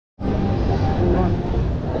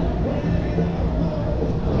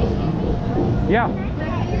Yeah.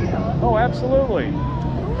 Oh, absolutely.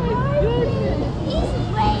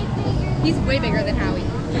 He's way bigger than Howie.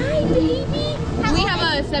 Hi, baby. We have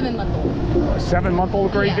a 7-month-old. A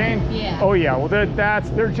 7-month-old Great Dane? Yeah. Oh yeah. Well,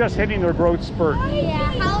 they're just hitting their growth spurt.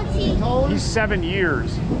 Yeah, how old is he? He's 7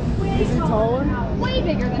 years. Is he taller? Way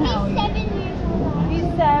bigger than Howie. 7 years old. He's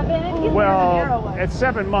 7. He's Well, at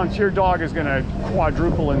 7 months, your dog is going to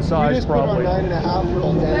quadruple in size, You just probably. put our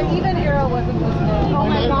 9.5-year-old down. But even Hero wasn't this big. Oh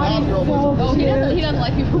my God, he's so Oh, he doesn't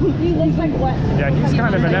like people. He looks like what? Yeah, he's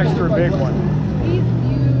kind of an extra big one. He's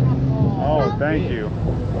beautiful. Oh, thank you.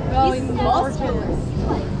 Oh, He's he's so gorgeous.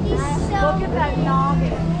 He's so Look at that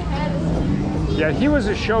noggin. Yeah, he was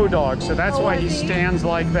a show dog, so that's why he stands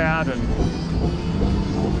like that. And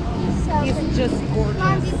He's just gorgeous.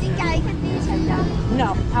 Mom, do you think I could be a show dog?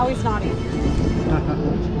 No, Howie's not even.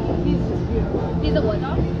 He's just beautiful. He's a what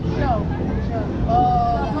dog? No, sure.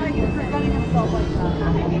 Oh, that's why he's presenting himself like that.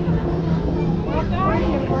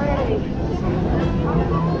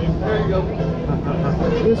 There you go.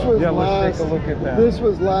 This was yeah, last. let's take a look at that. This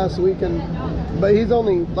was last weekend, but he's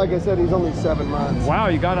only, like I said, he's only 7 months. Wow,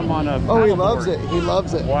 you got him on a Oh, he paddleboard. loves it. He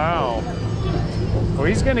loves it. Wow. Well,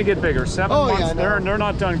 he's going to get bigger. 7 Oh, yeah, months. I know. They're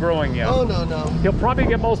not done growing yet. Oh no, no. He'll probably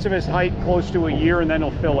get most of his height close to a year, and then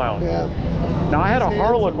he'll fill out. Yeah. Now I had a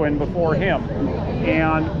Harlequin before him,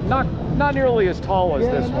 and not nearly as tall as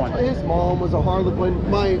Yeah, this that's one. why his mom was a Harlequin.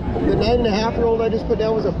 The 9.5-year-old I just put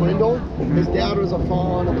down was a brindle. His dad was a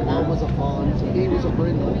fawn, and the mom was a fawn. So he was a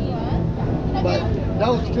brindle. But that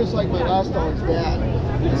was just like my last dog's dad.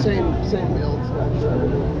 Same build.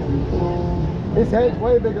 His head's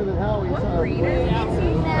way bigger than Howie's.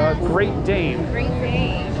 Great Dane. Great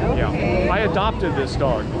Dane. Yeah, I adopted this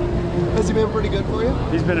dog. Has he been pretty good for you?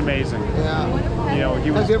 He's been amazing. Yeah. You know, he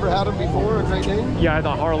Have was. you ever had him before, a Great Dane? Yeah, I had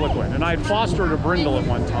a Harlequin, and I had fostered a brindle at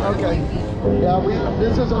one time. Okay. Yeah,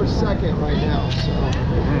 this is our second right now. So.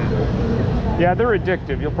 Yeah, they're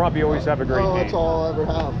addictive. You'll probably always have a Great Oh, Dane. that's all I'll ever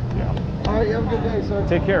have. Yeah. All right, you have a good day, sir.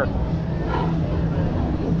 Take care.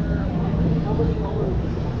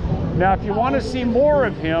 Now, if you want to see more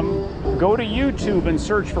of him, go to YouTube and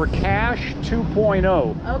search for Cash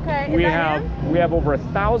 2.0. Okay, We have over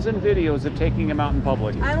 1,000 videos of taking him out in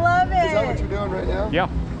public. I love it. Is that what you're doing right now? Yeah.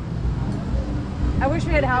 I wish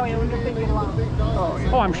we had Howie. I wonder if they'd get along. Oh,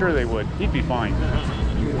 yeah. Oh, I'm sure they would. He'd be fine.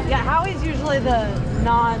 Yeah, Howie's usually the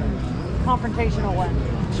non-confrontational one.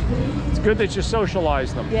 It's good that you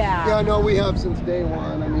socialize them. Yeah. Yeah, no, we have since day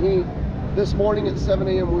one. I mean, this morning at 7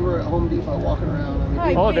 a.m. we were at Home Depot walking around. I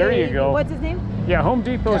mean, Oh, there you go. What's his name? Yeah, Home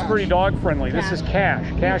Depot is Cash. pretty dog friendly. This is Cash.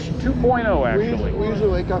 Cash 2.0 actually. we usually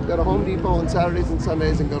wake up, go to Home Depot on Saturdays and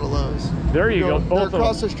Sundays and go to Lowe's. There you go. They're Both of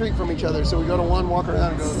across them. the street from each other, so we go to one, walk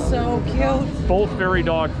around, and go to the other. So cute. Both very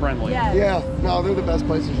dog friendly. Yes. Yeah, no, they're the best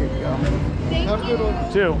places you can go. Have a good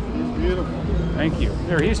one. Too. Beautiful. Thank you.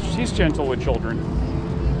 There, he's gentle with children.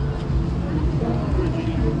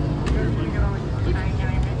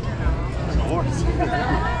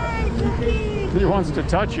 He wants to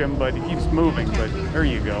touch him, but he keeps moving. But there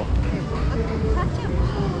you go.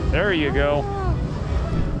 There you go.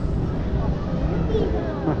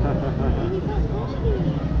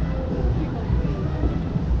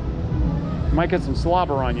 Might get some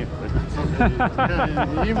slobber on you.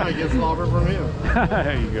 You might get slobber from him.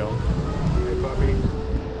 There you go. Hey, puppy.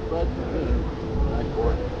 But, nice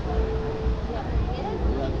boy.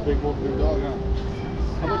 That's a big wolf, big dog, huh?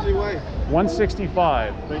 How much do you weigh?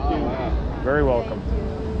 165. Thank you. Very welcome.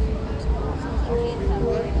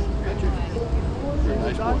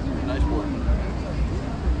 Nice boy. Nice boy.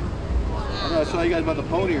 I know I saw you guys about the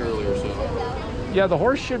pony earlier, so. Yeah, the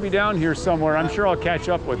horse should be down here somewhere. I'm sure I'll catch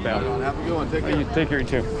up with them. Have a good one. Take care. You take care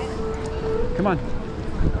too. Come on.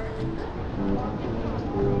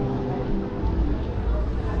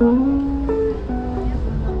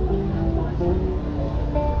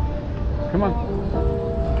 Come on.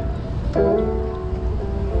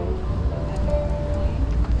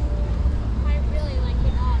 I really like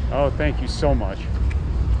it all. Oh, thank you so much.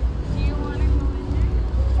 Do you want to go in there?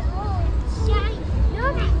 Oh, yeah. No,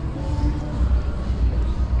 no.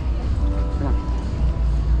 Come on.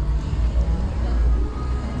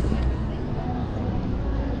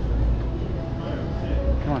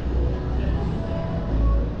 Come on.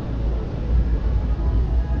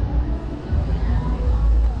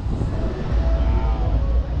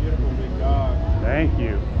 Beautiful big dog. Thank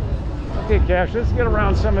you. Okay, Cash, let's get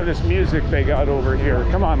around some of this music they got over here.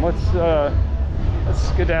 Come on, let's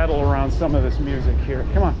skedaddle around some of this music here.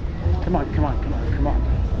 Come on. Come on, come on, come on, come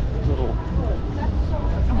on. Little.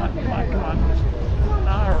 Come on, come on, come on.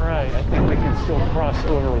 All right, I think we can still cross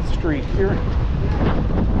over the street here.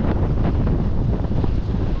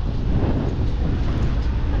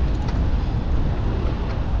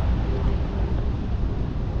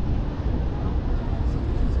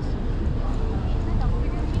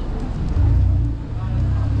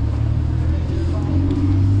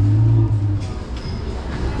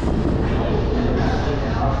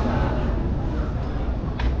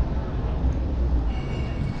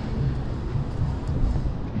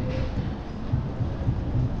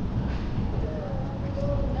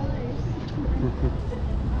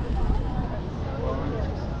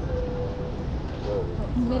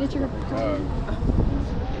 Miniature.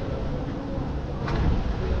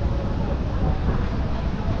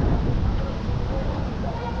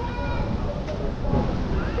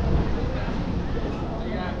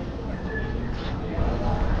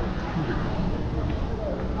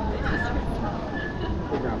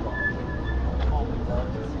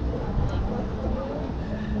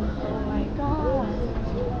 Oh my god.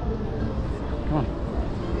 Come on.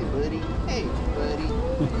 Hey, buddy. Hey, buddy.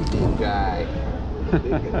 Big guy.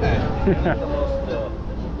 Big guy. The most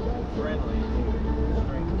friendly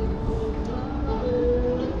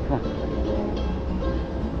Come on.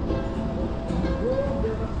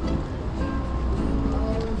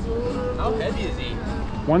 How heavy is he?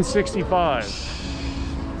 165. It's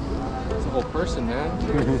a whole person, man.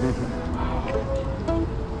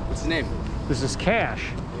 What's his name? This is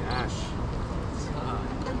Cash. Gosh.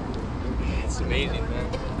 It's amazing, man.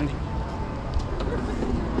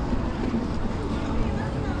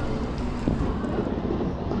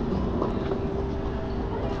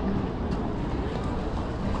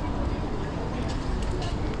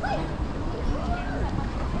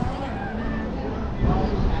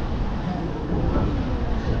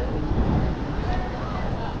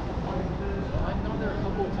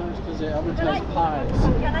 They advertise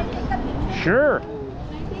pies. Sure.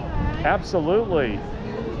 Absolutely.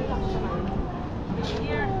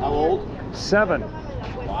 How old? 7.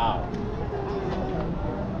 Wow.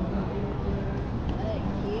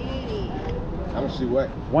 How much does he weigh?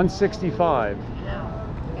 165.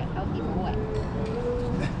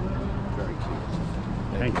 Very cute.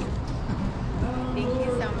 Thank you. Thank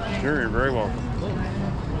you so much. Sure, you're very welcome.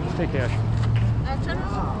 Take Cash.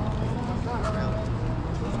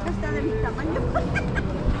 Está de mi tamaño.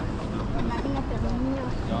 Imagínate, los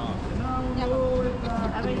míos.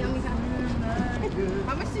 A ver, yo, mija.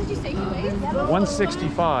 How much did you say he weighs?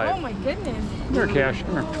 165. Oh my goodness. Come here, Cash.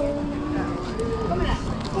 Come here.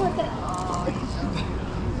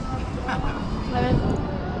 A ver.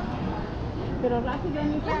 Pero rápido,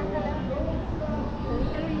 mija.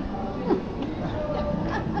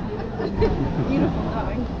 Beautiful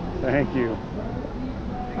dog. Thank you.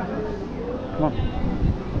 Come on.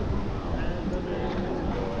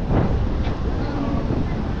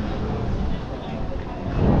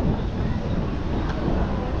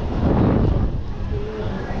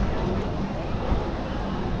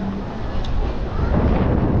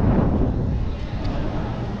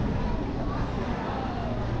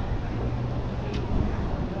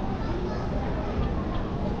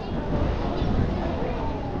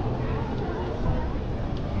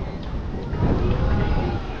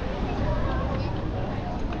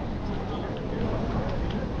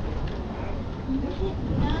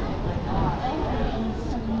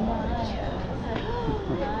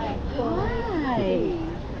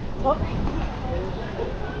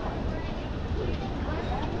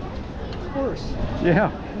 Of course.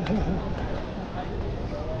 Yeah.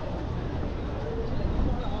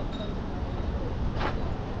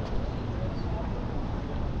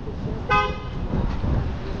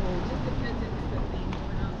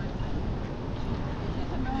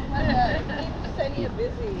 Sending it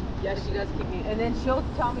busy. Yeah, she does keep me. And then she'll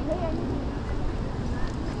tell me, hey, I need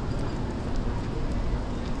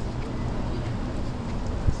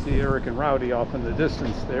See Eric and Rowdy off in the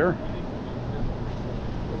distance there.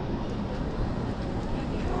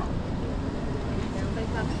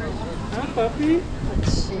 Hi, puppy.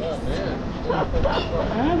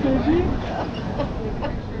 Hi, baby.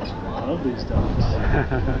 Love these dogs.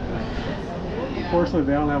 Unfortunately,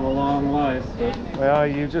 they don't have a long life. Well,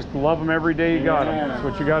 you just love him every day you got him. That's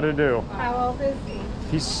what you got to do. How old is he?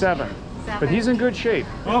 He's 7. But he's in good shape.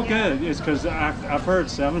 Oh, good. It's because I've heard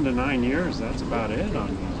 7 to 9 years. That's about it on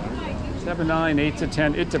these. 7, 9, 8 to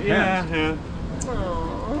 10. It depends. Yeah.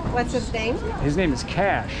 Aww. What's his name? His name is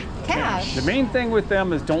Cash. Cash. The main thing with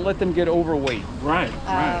them is don't let them get overweight. Right.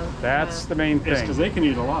 That's the main It's thing. because they can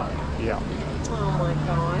eat a lot. Yeah. Oh my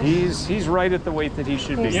gosh. He's right at the weight that he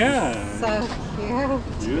should be. Yeah. So cute.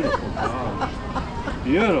 Beautiful dog.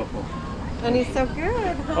 Beautiful. And he's so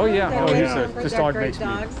good. Huh? Oh yeah. They're Oh, really- this they're dog great makes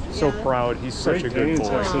dogs. me so Yeah. proud. He's such a good Danes boy.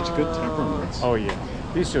 have such good temperaments. Oh yeah.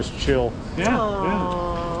 He's just chill. Yeah.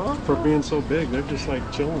 Aww. For being so big, they're just like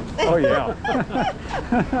chilling. Oh yeah.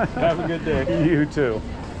 Have a good day. You too.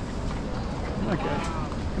 Okay.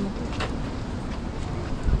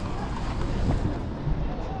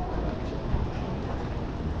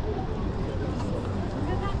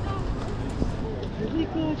 Really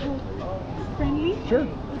good. Friendly. Sure.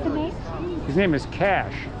 What's the name? His name is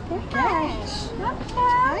Cash. Cash.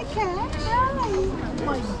 Hi, Cash. Hi. Oh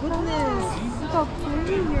my goodness. how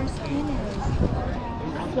pretty your skin is.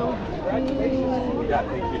 So cute. Yeah,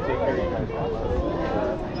 thank you. Take care, you guys.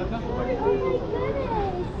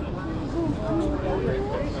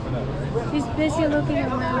 He's busy looking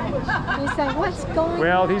around. He's like, what's going on?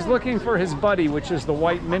 Well, he's looking for his buddy, which is the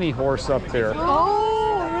white mini horse up there.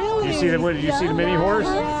 Oh, really? You see the Did you see the mini horse?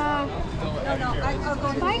 Yeah.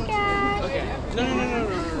 Bye, cat. No.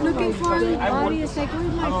 Looking for his buddy. It's like,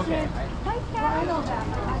 where's my kid? Bye, cat.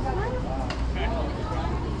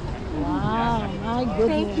 Wow, my goodness.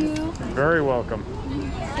 Thank you. Very welcome.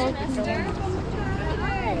 So cute.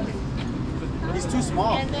 He's too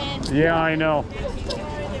small. Yeah, I know.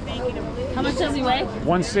 How much does he weigh?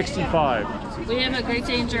 165. We have a Great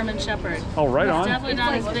Dane German Shepherd. Oh, right He's on. definitely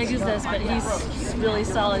not as big as this, but he's really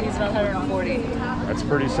solid. He's about 140. That's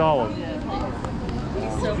pretty solid. He's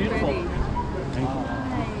so pretty.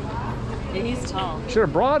 Yeah, he's tall. Should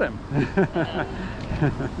have brought him.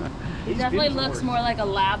 He definitely looks more like a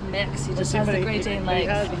lab mix. He just has the Great Dane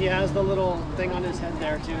legs. He has the little thing on his head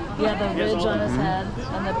there too. Yeah, the He has ridge all on the- his head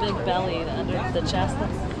and the big belly under the chest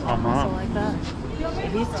that's also like that. Yeah,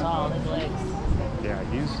 he's tall, his legs. Yeah,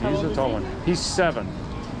 he's a tall one. He's 7.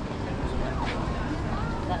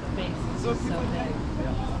 That face is just so big.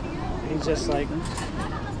 He's just like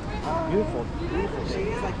beautiful.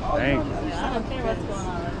 Thank you. Yeah, I don't care what's going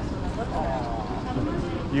on. I just want to look at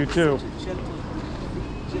it. You too.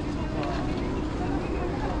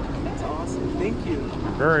 That's awesome. Thank you.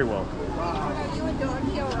 Very well. A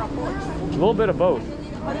little bit of both.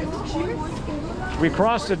 We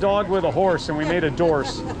crossed a dog with a horse and we made a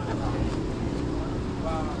dorse.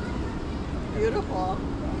 Beautiful.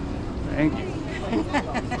 Thank you.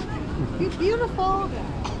 You're beautiful.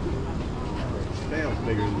 Tail's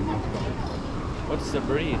bigger than most dogs. What's the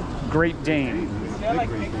breed? Great Dane. I like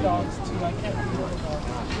big dogs too. I can't do little dogs.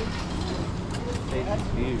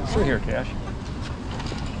 Sit here, Cash.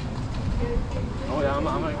 Oh yeah, I'm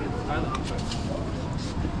gonna get Tyler.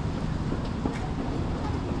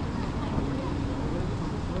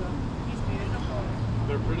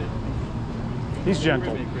 They're pretty. He's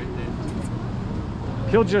gentle.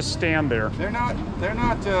 He'll just stand there. They're not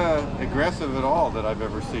aggressive at all that I've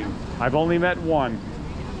ever seen. I've only met one,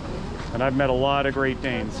 and I've met a lot of Great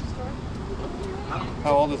Danes.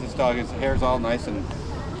 How old is this dog? His hair's all nice and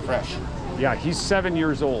fresh. Yeah, he's 7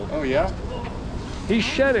 years old. Oh yeah? He's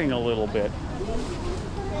shedding a little bit.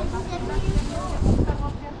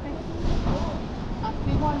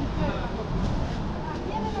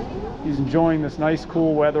 He's enjoying this nice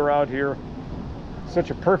cool weather out here. Such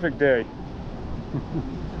a perfect day.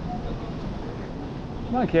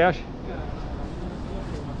 Come on, Cash.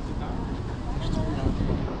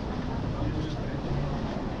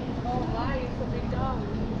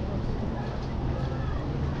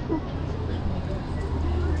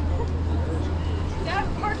 Dad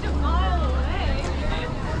parked a mile away.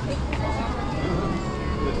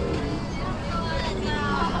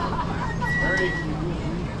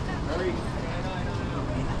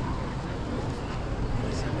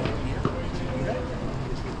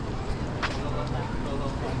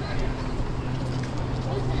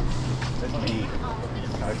 That's me.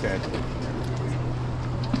 Okay.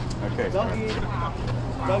 Okay. Doggy.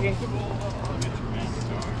 Doggy.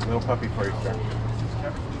 Little puppy for you, sir.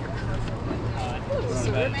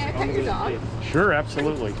 Sir, may I pet your dog? Sure,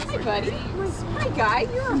 absolutely. Hi, buddy. Hi, guy.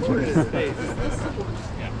 You're a horse.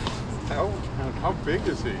 How big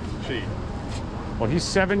is he? She? Well, he's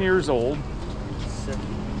 7 years old.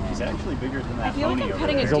 He's actually bigger than that I feel like pony I'm over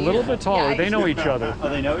petting there. He's a little bit taller. Yeah, They know each other. Oh,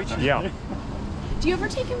 they know each other? Yeah. Do you ever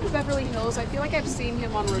take him to Beverly Hills? I feel like I've seen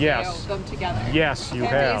him on rodeo, Yes. them together. Yes, you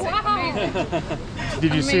have. Amazing.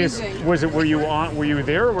 Did you see us? Amazing. Was it? Were you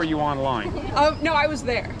there or were you online? No, I was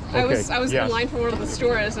there. I was yes. in line for one of the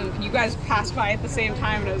stores, and you guys passed by at the same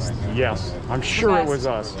time, and it was Yes, I'm sure it was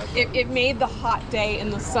us. it made the hot day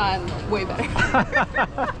in the sun way better.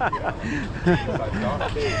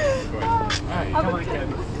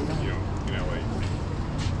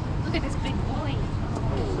 Look at this big boy.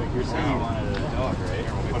 You're saying you wanted a dog, right?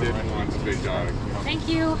 I did want a big dog. Thank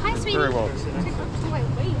you. Hi, sweetie. Very well. It's up to my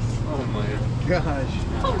waist. Oh my gosh.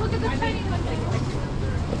 Oh, look at the tiny one.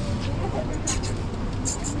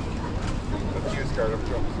 The fuse card up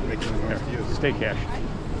to making the noise fuse. Stay Cash.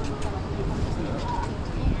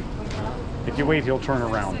 If you wait, he'll turn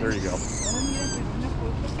around. There you go.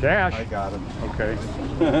 Cash. I got him. Okay.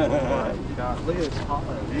 Oh my god. Look at his paw.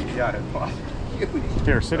 Yeah, his paw.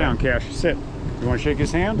 Here, sit down, Cash. Sit. You want to shake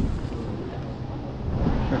his hand?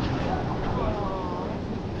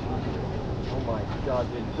 Oh my god,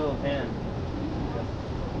 dude, feel his hand.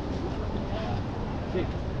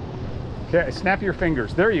 Okay, snap your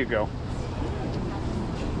fingers. There you go.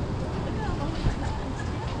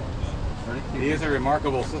 He is a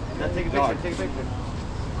remarkable dog. Take a picture.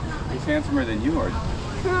 He's handsomer than you are.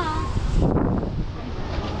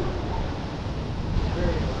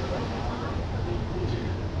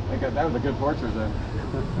 That was a good portrait then.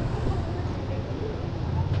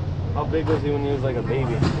 How big was he when he was like a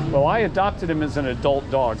baby? Well, I adopted him as an adult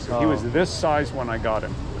dog, so he was this size when I got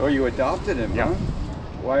him. Oh, you adopted him, Yeah. huh?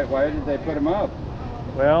 Why did they put him up?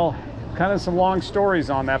 Well, kind of some long stories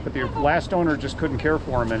on that, but the last owner just couldn't care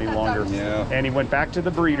for him any longer. Yeah. And he went back to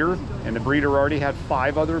the breeder, and the breeder already had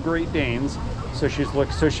 5 other Great Danes, so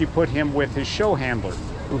she put him with his show handler,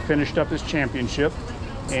 who finished up his championship,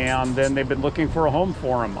 and then they've been looking for a home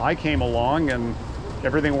for him. I came along, and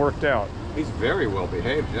everything worked out. He's very well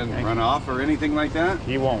behaved. He doesn't run off or anything like that.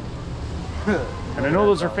 He won't. And I know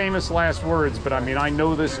those are famous last words, but I mean, I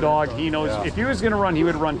know this dog. He knows if he was going to run, he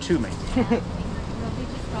would run to me. I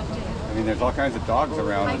mean, there's all kinds of dogs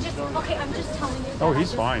around. I'm just telling you. Oh,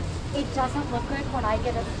 he's fine. It doesn't look good when I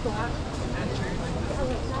get a store.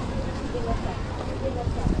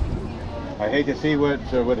 I hate to see what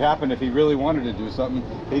would happen if he really wanted to do something.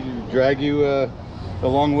 He'd drag you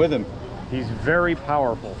along with him. He's very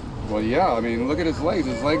powerful. Well, yeah. I mean, look at his legs.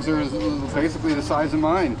 His legs are basically the size of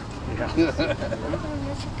mine. Yeah.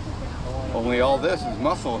 Only all this is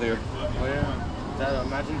muscle here. Oh yeah.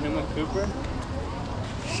 Imagine him with Cooper.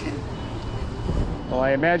 Well,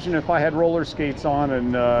 I imagine if I had roller skates on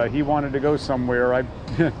and he wanted to go somewhere, I'd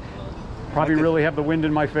probably really have the wind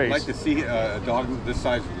in my face. I'd like to see a dog this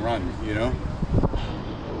size run, you know?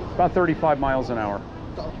 About 35 miles an hour.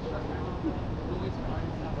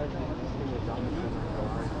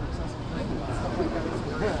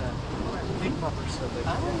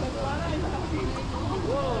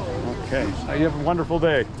 Okay, you have a wonderful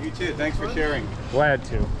day. You too. Thanks for sharing. Glad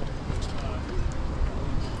to.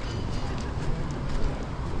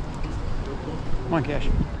 Come on, Cash.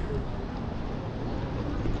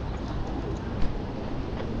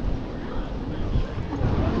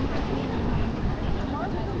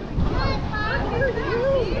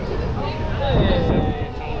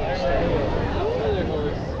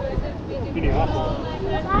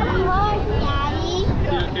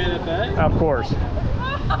 Of course. Be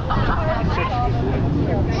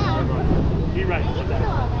right.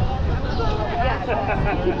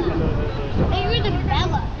 Bigger than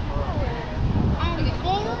Bella. And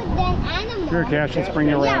bigger than animals. Here, Cash, let's bring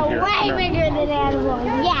you around here. Yeah, way Come here. bigger than animals.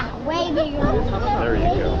 Yeah, way bigger than animals. There you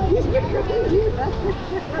go.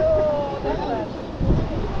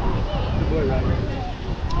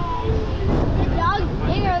 The dog's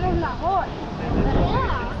bigger than the horse.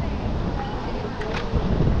 Yeah.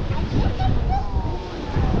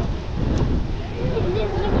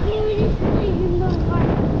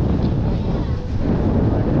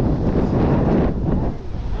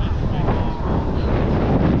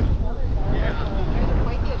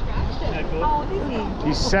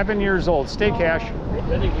 He's 7 years old. Stay, Cash.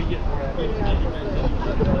 This is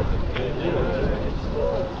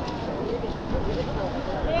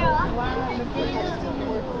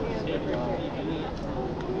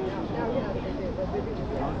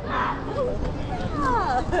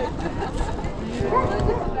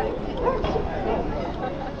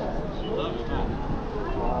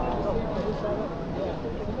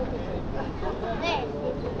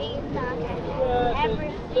the biggest dog I've ever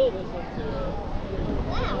seen.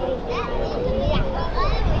 Wow, that is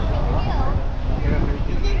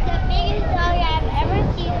This is the biggest dog I've ever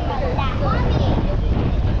seen in my life.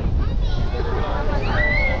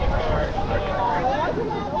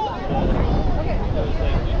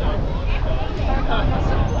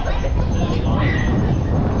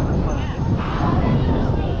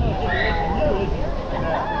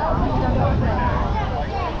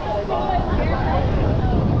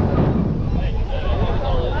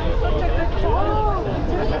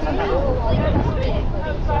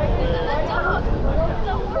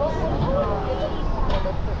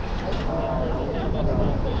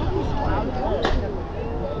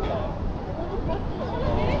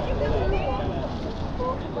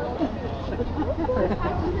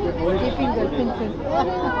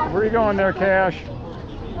 Where are you going there, Cash?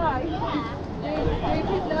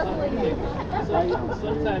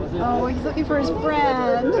 Oh, he's looking for his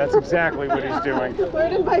friend. That's exactly what he's doing. Where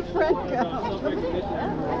did my friend go?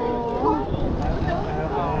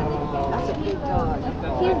 That's a big dog.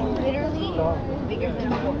 He's literally bigger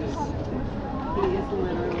than a horse. He is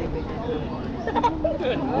literally bigger than a horse.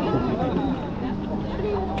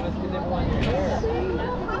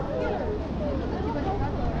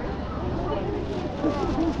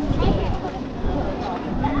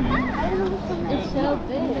 It's so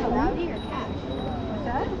big. Rowdy or Cash? What's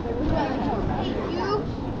that? Hey, you.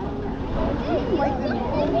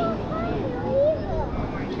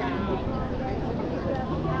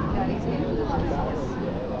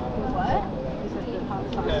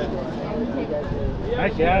 Hi,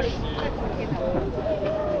 Cash.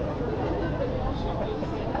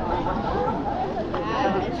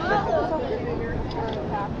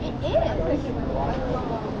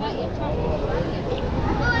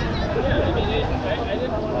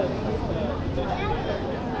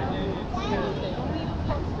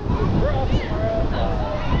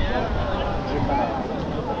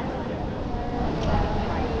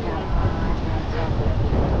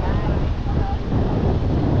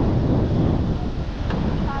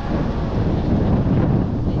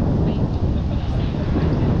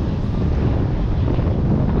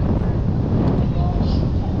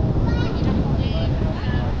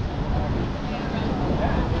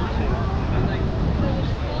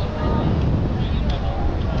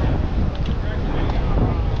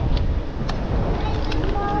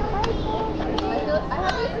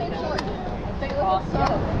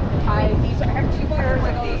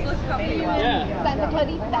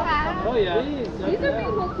 Oh yeah. These are pretty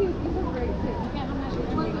cool too. These are great too.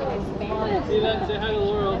 See that? Say hi to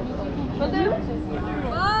Laurel. Will do.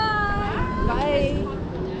 Bye. Bye.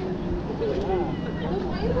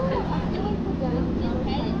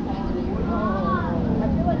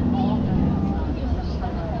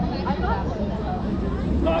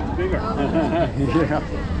 Dog's bigger.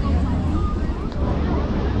 Yeah.